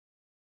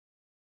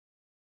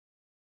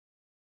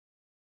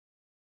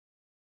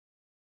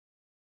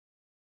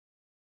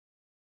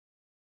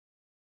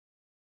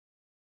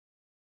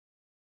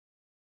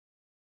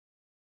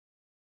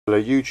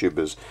Hello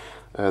YouTubers,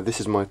 this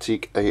is my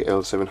Teac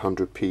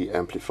A-L700P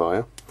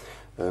amplifier,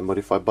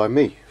 modified by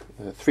me.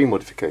 3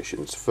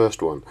 modifications.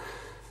 First one,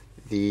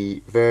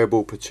 the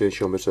variable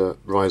potentiometer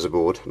riser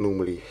board,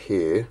 normally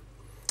here,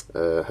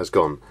 has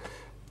gone.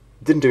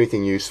 Didn't do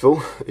anything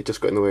useful, it just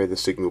got in the way of the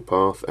signal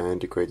path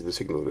and degraded the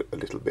signal a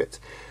little bit.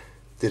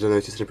 Did I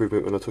notice an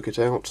improvement when I took it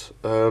out?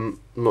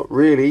 Not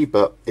really,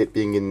 but it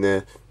being in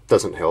there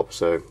doesn't help,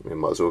 so it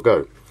might as well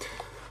go.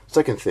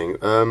 Second thing,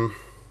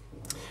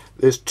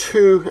 there's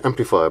 2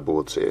 amplifier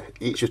boards here,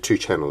 each with 2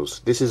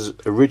 channels. This is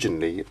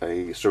originally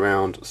a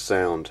surround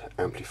sound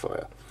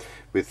amplifier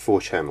with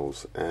 4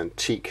 channels, and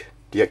Teac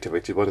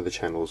deactivated one of the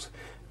channels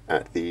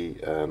at the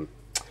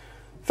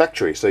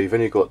factory, so you've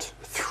only got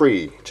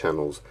 3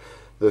 channels.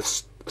 The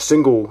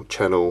single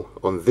channel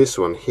on this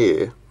one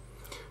here,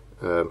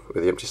 where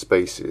the empty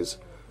space is,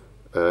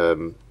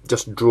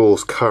 just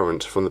draws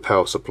current from the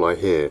power supply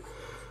here.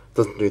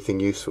 Doesn't do anything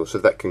useful, so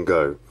that can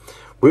go.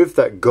 With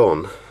that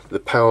gone, the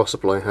power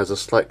supply has a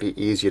slightly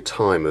easier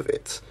time of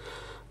it.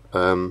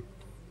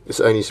 It's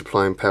only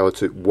supplying power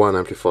to 1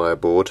 amplifier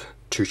board,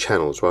 2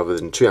 channels, rather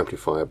than 2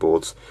 amplifier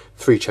boards,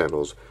 3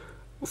 channels,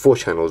 4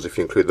 channels if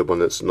you include the one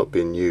that's not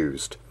being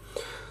used.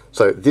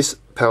 So this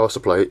power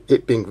supply,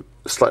 it being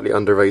slightly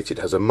underrated,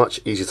 has a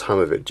much easier time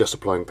of it just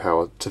supplying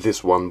power to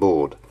this one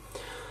board.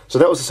 So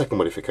that was the second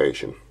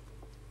modification.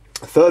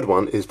 The third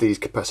one is these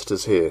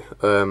capacitors here,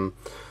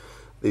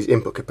 these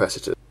input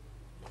capacitors.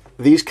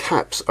 These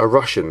caps are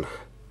Russian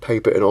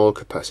paper and oil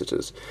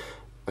capacitors,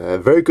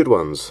 very good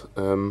ones.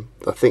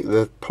 I think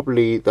they're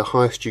probably the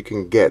highest you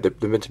can get.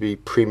 They're meant to be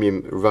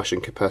premium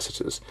Russian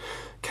capacitors,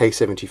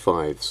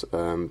 K75s,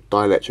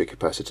 dielectric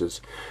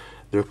capacitors.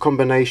 They're a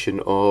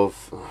combination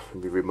of,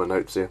 let me read my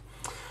notes here,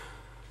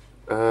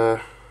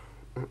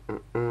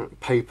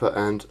 paper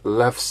and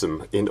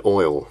lavsum in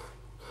oil.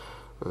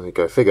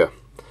 Go figure.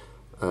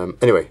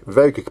 Anyway,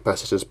 very good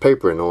capacitors,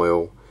 paper and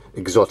oil,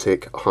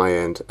 exotic,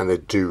 high-end, and they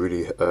do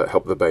really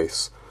help the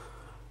bass.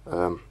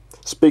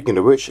 Speaking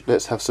of which,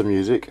 let's have some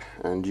music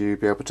and you'll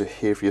be able to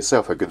hear for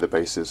yourself how good the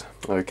bass is.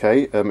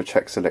 Okay, a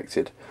track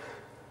selected.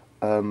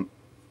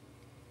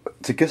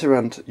 To get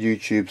around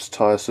YouTube's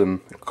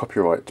tiresome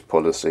copyright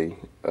policy,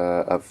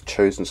 I've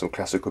chosen some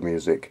classical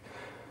music.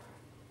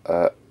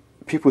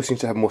 People seem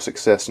to have more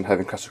success in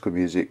having classical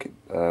music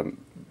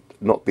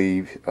not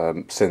be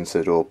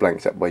censored or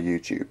blanked out by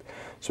YouTube,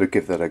 so we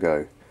give that a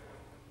go.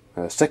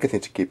 Second thing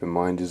to keep in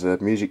mind is the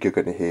music you're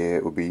going to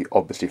hear will be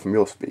obviously from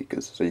your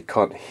speakers, so you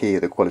can't hear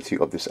the quality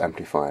of this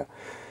amplifier.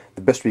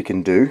 The best we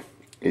can do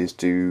is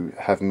to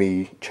have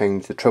me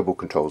change the treble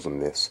controls on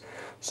this,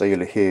 so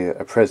you'll hear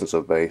a presence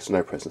of bass,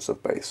 no presence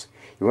of bass.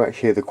 You won't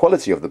hear the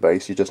quality of the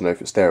bass, you just know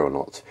if it's there or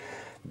not.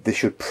 This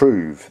should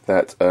prove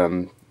that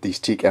these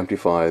Teac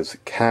amplifiers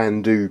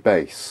can do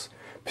bass,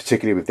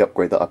 particularly with the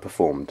upgrade that I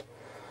performed.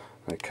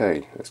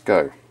 Okay, let's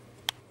go.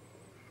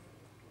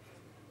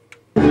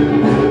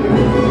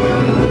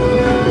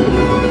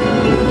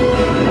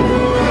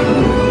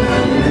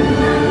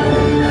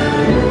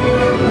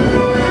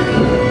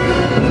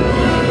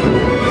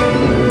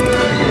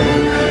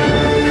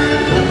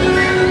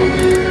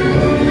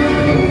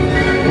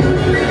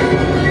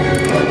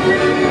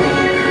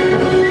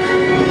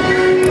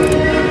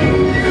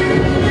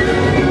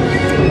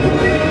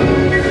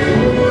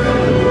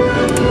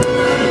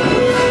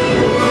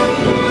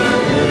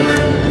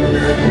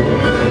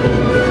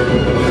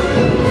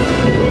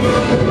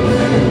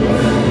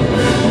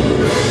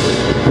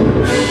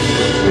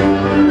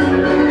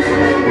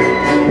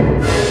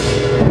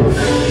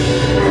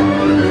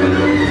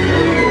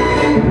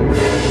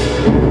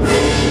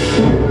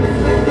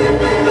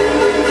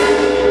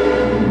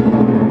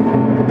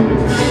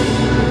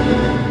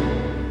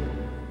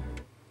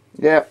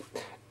 Yeah,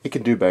 it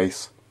can do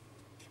bass.